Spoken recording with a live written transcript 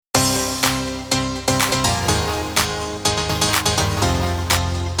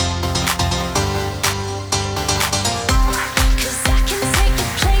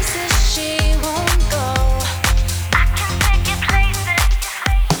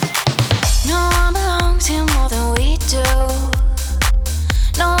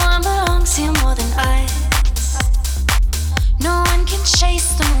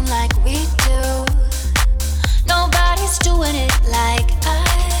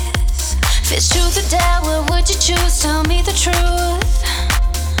It's truth or dare, what would you choose? Tell me the truth.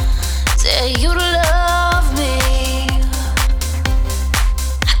 Dare you to love me?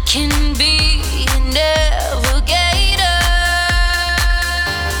 I can be a navigator,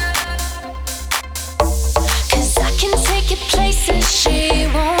 'cause I can take you places she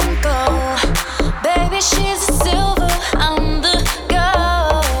won't go. Baby, she's a silver, I'm the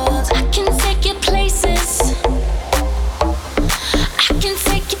gold. I can take you places. I can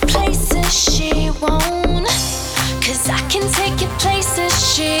take you places she won't. 'Cause I can take you places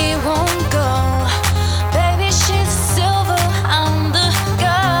she won't go. Baby, she's a silver, I'm the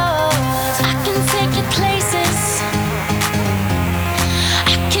gold. I can take you places.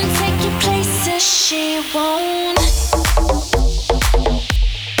 I can take you places she won't.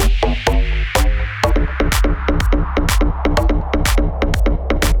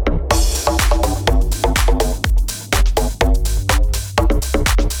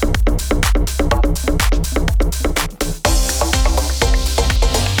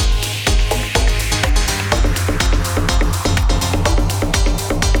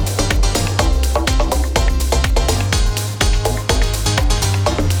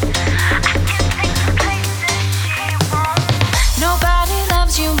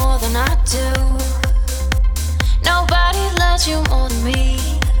 I do. Nobody loves you more than me.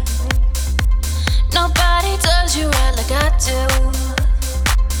 Nobody does you right like I do.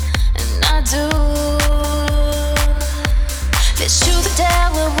 And I do. If it's truth or dare,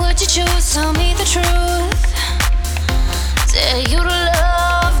 what would you choose? Tell me the truth. Dare you to